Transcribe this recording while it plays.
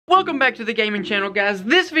Welcome back to the gaming channel, guys.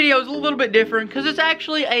 This video is a little bit different because it's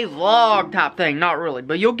actually a vlog type thing. Not really,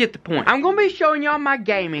 but you'll get the point. I'm going to be showing y'all my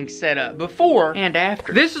gaming setup before and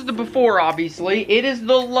after. This is the before, obviously. It is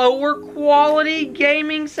the lower quality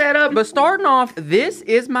gaming setup. But starting off, this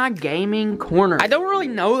is my gaming corner. I don't really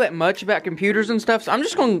know that much about computers and stuff, so I'm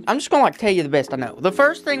just gonna like tell you the best I know. The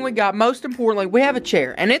first thing we got, most importantly, we have a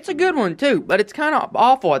chair, and it's a good one too, but it's kind of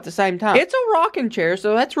awful at the same time. It's a rocking chair,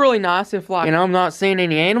 so that's really nice if, like, you know, I'm not seeing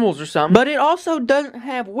any animals or something, but it also doesn't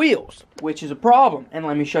have wheels, which is a problem, and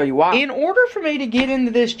let me show you why. In order for me to get into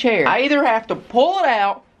this chair, I either have to pull it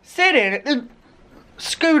out, sit in it, and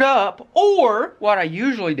scoot up, or what I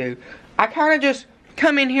usually do, I kind of just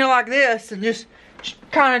come in here like this and just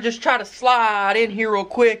kind of try to slide in here real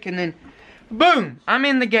quick, and then boom, I'm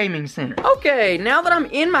in the gaming center. Okay, now that I'm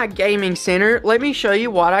in my gaming center, let me show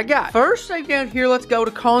you what I got. First thing down here, let's go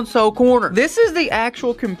to console corner. This is the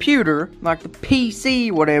actual computer, like the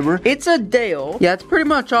PC, whatever. It's a Dell. Yeah, that's pretty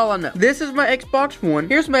much all I know. This is my Xbox One.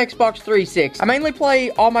 Here's my Xbox 360. I mainly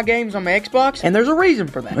play all my games on my Xbox, and there's a reason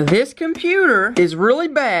for that. This computer is really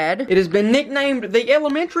bad. It has been nicknamed the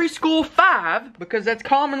Elementary School 5 because that's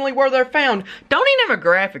commonly where they're found. Don't even have a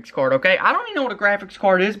graphics card, okay? I don't even know what a graphics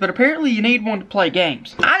card is, but apparently you need one to play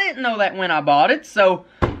games. I didn't know that when I bought it, so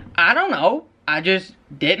I don't know. I just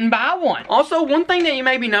didn't buy one. Also, one thing that you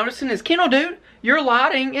may be noticing is, Kendall, dude, your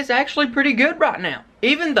lighting is actually pretty good right now.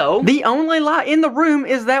 Even though the only light in the room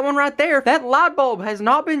is that one right there. That light bulb has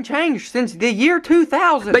not been changed since the year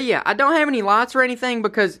 2000. But yeah, I don't have any lights or anything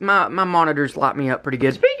because my monitors light me up pretty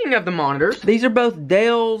good. Speaking of the monitors, these are both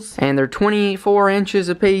Dells and they're 24 inches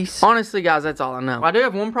a piece. Honestly, guys, that's all I know. I do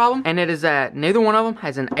have one problem, and it is that neither one of them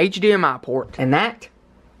has an HDMI port. And that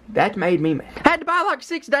made me mad. I had to buy like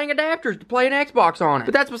 6 dang adapters to play an Xbox on it.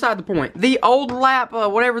 But that's beside the point. The old lap,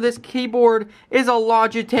 whatever this keyboard is, a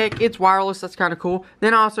Logitech. It's wireless. That's kind of cool.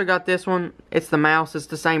 Then I also got this one. It's the mouse. It's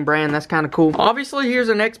the same brand. That's kind of cool. Obviously, here's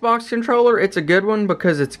an Xbox controller. It's a good one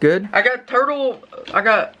because it's good. I got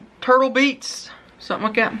Turtle Beats. Something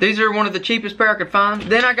like that. These are one of the cheapest pair I could find.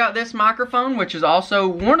 Then I got this microphone, which is also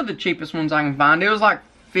one of the cheapest ones I can find. It was like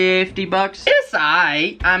 50 bucks. It's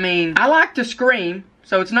alright. I mean, I like to scream,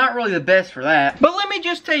 so it's not really the best for that. But let me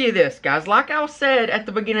just tell you this, guys. Like I said at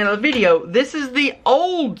the beginning of the video, this is the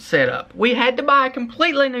old setup. We had to buy a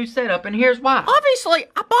completely new setup, and here's why. Obviously,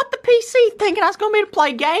 I bought the PC thinking I was going to be able to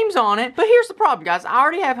play games on it, but here's the problem, guys. I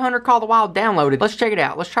already have Hunter Call the Wild downloaded. Let's check it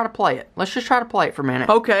out. Let's try to play it. Let's just try to play it for a minute.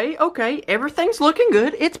 Okay. Everything's looking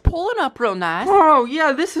good. It's pulling up real nice. Oh,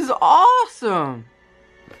 yeah, this is awesome.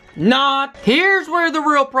 Not. Here's where the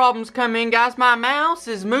real problems come in, guys. My mouse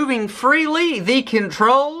is moving freely. The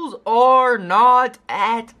controls are not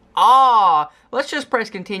at all. Let's just press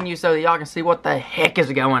continue so that y'all can see what the heck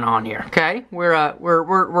is going on here. Okay, we're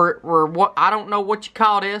what, I don't know what you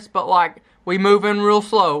call this, but like we moving real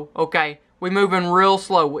slow. Okay, we moving real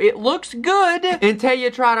slow. It looks good until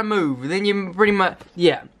you try to move. Then you pretty much,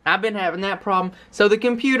 yeah. I've been having that problem. So the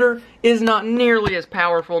computer is not nearly as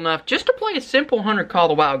powerful enough just to play a simple Hunter Call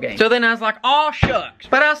the Wild game. So then I was like, oh shucks.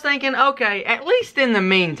 But I was thinking, okay, at least in the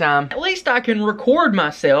meantime, at least I can record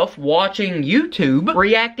myself watching YouTube,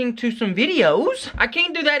 reacting to some videos. I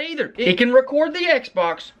can't do that either. It can record the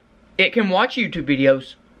Xbox. It can watch YouTube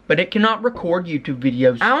videos, but it cannot record YouTube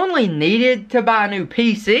videos. I only needed to buy a new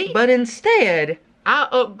PC, but instead, I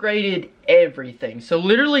upgraded everything. So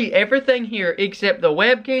literally everything here except the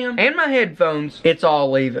webcam and my headphones, it's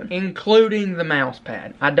all leaving, including the mouse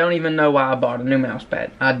pad. I don't even know why I bought a new mouse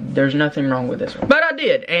pad. There's nothing wrong with this one. But I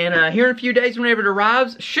did, and here in a few days whenever it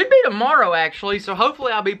arrives, should be tomorrow actually, so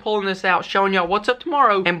hopefully I'll be pulling this out, showing y'all what's up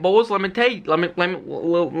tomorrow. And boys, let me tell you, let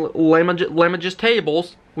me just tell you,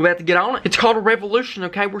 boys, we're about to get on it. It's called a revolution,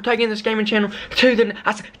 okay? We're taking this gaming channel to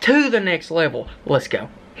the next level. Let's go.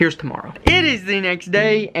 Here's tomorrow. It is the next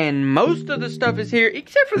day, and most of the stuff is here,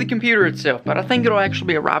 except for the computer itself, but I think it'll actually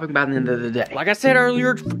be arriving by the end of the day. Like I said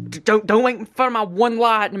earlier, don't make fun of my one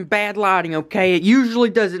light and bad lighting, okay? It usually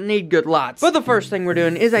doesn't need good lights. But the first thing we're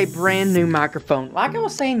doing is a brand new microphone. Like I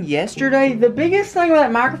was saying yesterday, the biggest thing with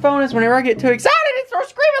that microphone is whenever I get too excited and start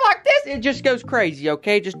screaming like this, it just goes crazy,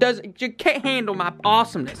 okay? It can't handle my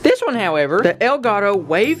awesomeness. This one, however, the Elgato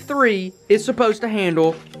Wave 3 is supposed to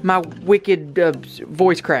handle my wicked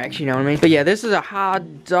voice cracks, you know what I mean? But yeah, this is a high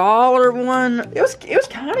dollar one. It was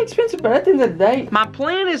kind of expensive, but at the end of the day, my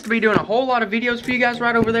plan is to be doing a whole lot of videos for you guys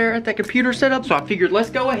right over there at that computer setup. So I figured, let's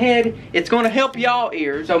go ahead. It's going to help y'all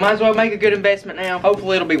ears, so might as well make a good investment now.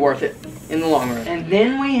 Hopefully it'll be worth it in the long run. And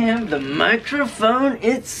then we have the microphone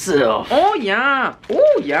itself. Oh yeah.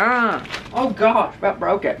 Oh yeah. Oh gosh, about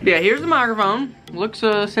broke it. Yeah, here's the microphone. Looks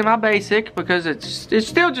semi-basic because it's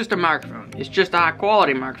still just a microphone. It's just a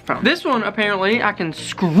high-quality microphone. This one, apparently, I can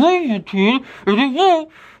scream into it and it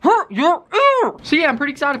won't hurt your ear. So yeah, I'm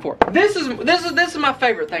pretty excited for it. This is my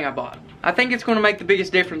favorite thing I bought. I think it's gonna make the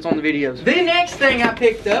biggest difference on the videos. The next thing I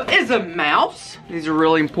picked up is a mouse. These are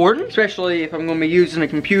really important, especially if I'm gonna be using a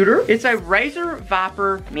computer. It's a Razer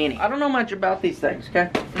Viper Mini. I don't know much about these things,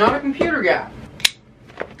 okay? Not a computer guy.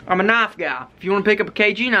 I'm a knife guy. If you want to pick up a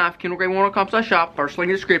KG knife, KendallGray1.com/shop, first link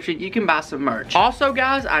in the description, you can buy some merch. Also,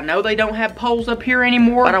 guys, I know they don't have polls up here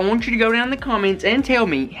anymore, but I want you to go down in the comments and tell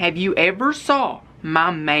me, have you ever saw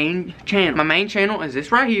my main channel? My main channel is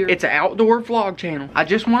this right here. It's an outdoor vlog channel. I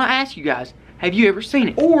just want to ask you guys, have you ever seen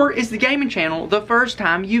it? Or is the gaming channel the first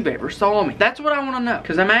time you've ever saw me? That's what I want to know,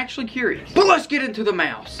 because I'm actually curious. But let's get into the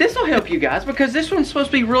mouse. This will help you guys, because this one's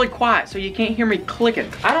supposed to be really quiet, so you can't hear me clicking.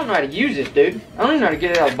 I don't know how to use this, dude. I don't even know how to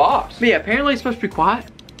get it out of the box. But yeah, apparently it's supposed to be quiet.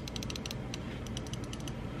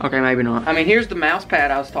 Okay, maybe not. I mean, here's the mouse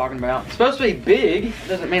pad I was talking about. It's supposed to be big.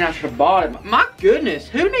 Doesn't mean I should have bought it. My goodness,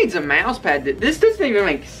 who needs a mouse pad? This doesn't even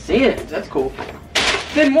make sense. That's cool.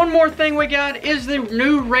 Then one more thing we got is the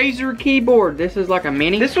new Razer keyboard. This is like a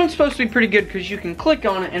mini. This one's supposed to be pretty good because you can click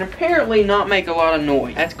on it and apparently not make a lot of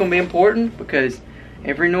noise. That's gonna be important because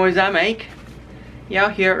every noise I make, y'all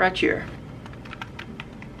hear it right here.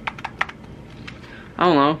 I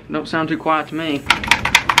don't know, don't sound too quiet to me.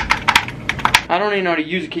 I don't even know how to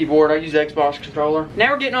use a keyboard. I use the Xbox controller.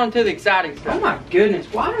 Now we're getting on to the exciting stuff. Oh my goodness,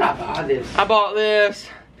 why did I buy this? I bought this.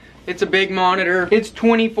 It's a big monitor. It's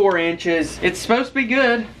 24 inches. It's supposed to be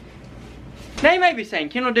good. Now you may be saying,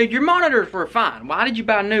 Kendall, dude, your monitors were fine. Why did you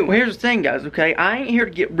buy new? Well, here's the thing, guys, okay? I ain't here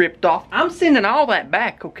to get ripped off. I'm sending all that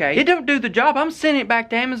back, okay? It don't do the job. I'm sending it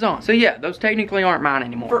back to Amazon. So yeah, those technically aren't mine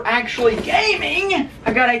anymore. For actually gaming,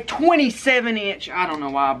 I got a 27-inch. I don't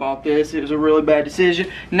know why I bought this. It was a really bad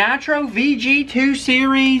decision. Nitro VG2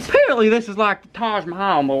 series. Apparently, this is like the Taj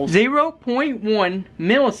Mahal mold. 0.1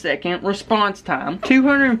 millisecond response time.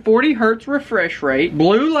 240 hertz refresh rate.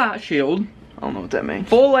 Blue light shield. I don't know what that means.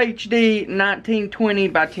 Full HD 1920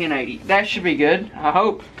 by 1080. That should be good. I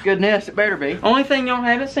hope. Goodness, it better be. Only thing y'all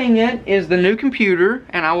haven't seen yet is the new computer,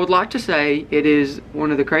 and I would like to say it is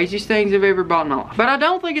one of the craziest things I've ever bought in my life. But I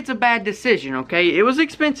don't think it's a bad decision, okay? It was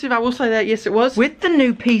expensive, I will say that. Yes, it was. With the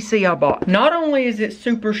new PC I bought, not only is it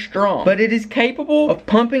super strong, but it is capable of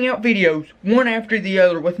pumping out videos one after the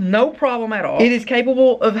other with no problem at all. It is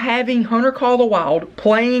capable of having Hunter Call the Wild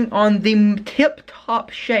playing on the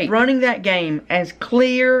tip-top shape, running that game as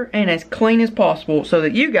clear and as clean as possible so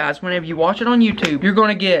that you guys, whenever you watch it on YouTube, you're going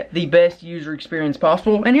to get the best user experience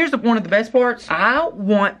possible. And here's one of the best parts. I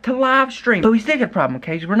want to live stream, but we still got a problem,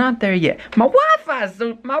 okay? We're not there yet. My Wi-Fi's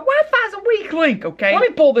a weak link, okay? Let me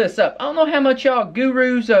pull this up. I don't know how much y'all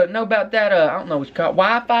gurus know about that, I don't know what you call it,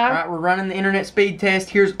 Wi-Fi. All right, we're running the internet speed test.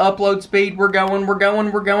 Here's upload speed. We're going.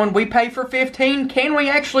 We pay for 15. Can we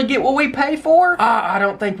actually get what we pay for? I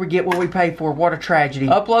don't think we get what we pay for. What a tragedy.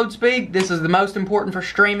 Upload speed. This is the most important for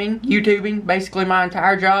streaming, YouTubing, basically my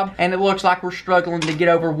entire job, and it looks like we're struggling to get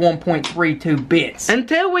over 1.32 bits.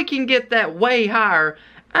 Until we can get that way higher,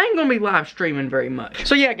 I ain't gonna be live streaming very much.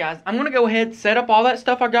 So yeah, guys, I'm gonna go ahead, set up all that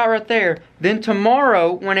stuff I got right there. Then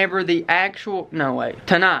tomorrow, whenever the actual, no wait,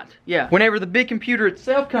 tonight, yeah, whenever the big computer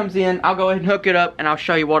itself comes in, I'll go ahead and hook it up and I'll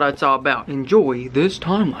show you what it's all about. Enjoy this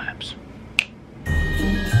time lapse.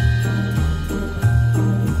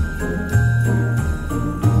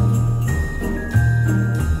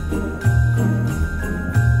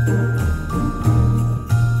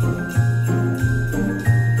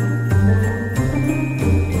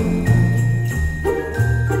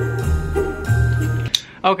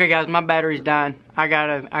 Okay guys, my battery's dying. I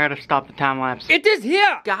gotta stop the time lapse. It is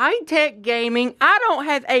here! Skytech Gaming. I don't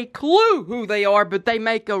have a clue who they are, but they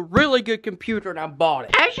make a really good computer and I bought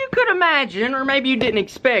it. As you could imagine, or maybe you didn't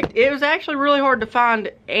expect, it was actually really hard to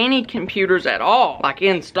find any computers at all, like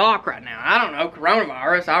in stock right now. I don't know,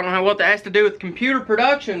 coronavirus. I don't know what that has to do with computer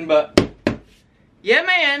production, but yeah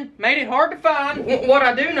man, made it hard to find. What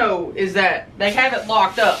I do know is that they have it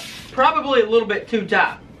locked up, probably a little bit too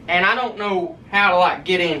tight. And I don't know how to like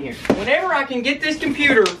get in here. Whenever I can get this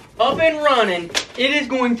computer up and running, it is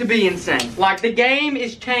going to be insane. Like the game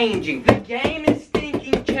is changing. The game is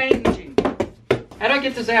stinking changing. How do I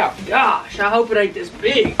get this out? Gosh, I hope it ain't this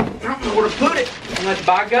big. I don't know where to put it. Unless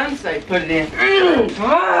by gun say put it in.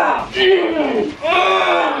 Wow.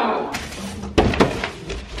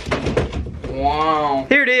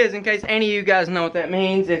 Here it is, in case any of you guys know what that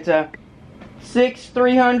means. It's a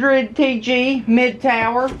 6300 TG mid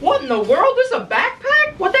tower. What in the world? This is a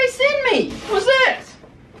backpack? What'd they send me? What's this?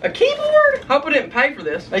 A keyboard? Hope I didn't pay for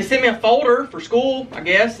this. They sent me a folder for school, I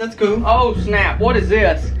guess. That's cool. Oh, snap. What is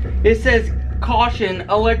this? It says, caution,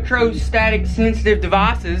 electrostatic sensitive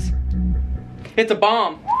devices. It's a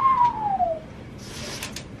bomb.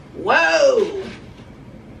 Whoa.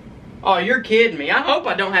 Oh, you're kidding me. I hope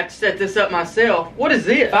I don't have to set this up myself. What is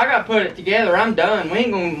this? If I gotta put it together, I'm done. I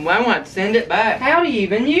won't have to send it back. How do you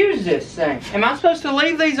even use this thing? Am I supposed to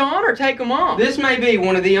leave these on or take them off? This may be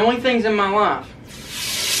one of the only things in my life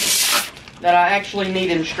that I actually need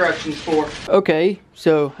instructions for. Okay,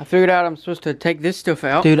 so I figured out I'm supposed to take this stuff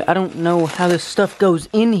out. Dude, I don't know how this stuff goes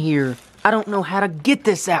in here. I don't know how to get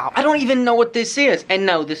this out. I don't even know what this is. And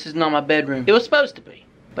no, this is not my bedroom. It was supposed to be,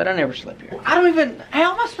 but I never slept here. I don't even,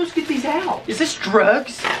 how am I supposed to get these out? Is this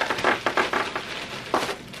drugs?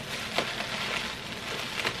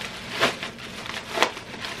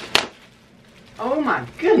 Oh my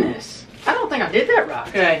goodness. I don't think I did that right.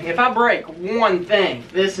 Okay, if I break one thing,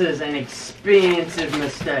 this is an expensive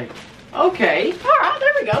mistake. Okay, all right,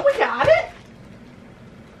 there we go, we got it.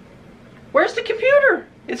 Where's the computer?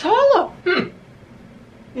 It's hollow.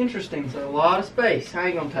 Interesting, so a lot of space. How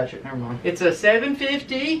you gonna touch it? Never mind. It's a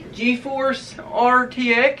 750 GeForce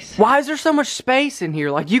RTX. Why is there so much space in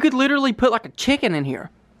here? Like, you could literally put like a chicken in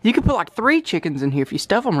here. You could put like 3 chickens in here if you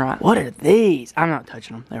stuff them right. What are these? I'm not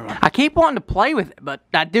touching them. Never mind. I keep wanting to play with it, but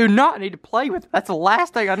I do not need to play with it. That's the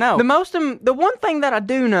last thing I know. The one thing that I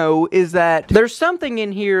do know is that there's something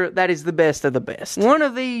in here that is the best of the best. One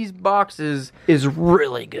of these boxes is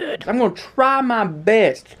really good. I'm gonna try my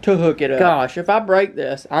best to hook it up. Gosh, if I break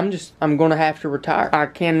this, I'm gonna have to retire. I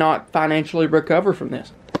cannot financially recover from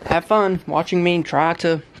this. Have fun watching me try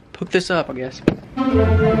to hook this up, I guess.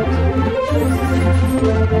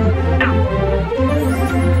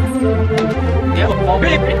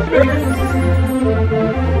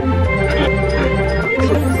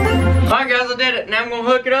 Alright guys, I did it. Now I'm gonna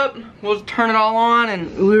hook it up. We'll turn it all on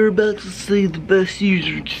and we're about to see the best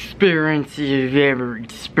user experience you've ever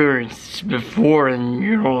experienced before in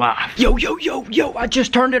your life. Yo, I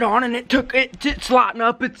just turned it on and it's lighting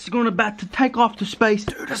up. It's about to take off to space.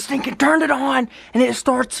 Dude, I thinking turned it on and it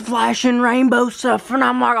starts flashing rainbow stuff and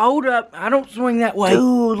I'm like, hold up, I don't swing that way.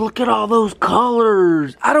 Dude, look at all those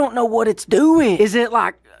colors. I don't know what it's doing. Is it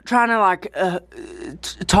like trying to like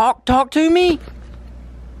talk to me?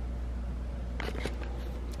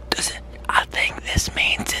 I think this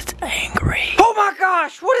means it's angry. Oh my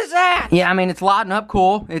gosh, what is that? Yeah, I mean, it's lighting up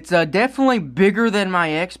cool. It's definitely bigger than my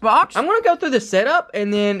Xbox. I'm gonna go through the setup,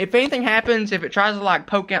 and then if anything happens, if it tries to like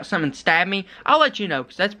poke out something and stab me, I'll let you know,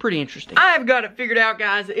 because that's pretty interesting. I have got it figured out,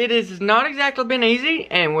 guys. It has not exactly been easy,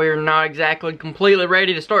 and we're not exactly completely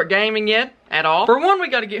ready to start gaming yet. At all. For one, we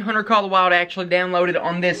got to get Hunter Call the Wild actually downloaded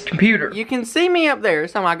on this computer. You can see me up there.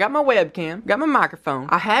 So I got my webcam, got my microphone.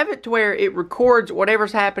 I have it to where it records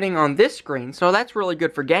whatever's happening on this screen. So that's really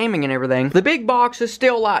good for gaming and everything. The big box is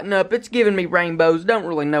still lighting up. It's giving me rainbows. Don't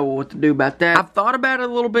really know what to do about that. I've thought about it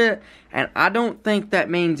a little bit, and I don't think that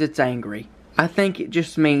means it's angry. I think it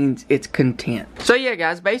just means it's content. So yeah,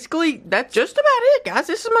 guys, basically, that's just about it, guys.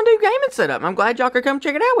 This is my new gaming setup. I'm glad y'all could come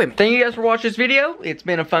check it out with me. Thank you guys for watching this video. It's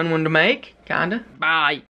been a fun one to make, kinda. Bye.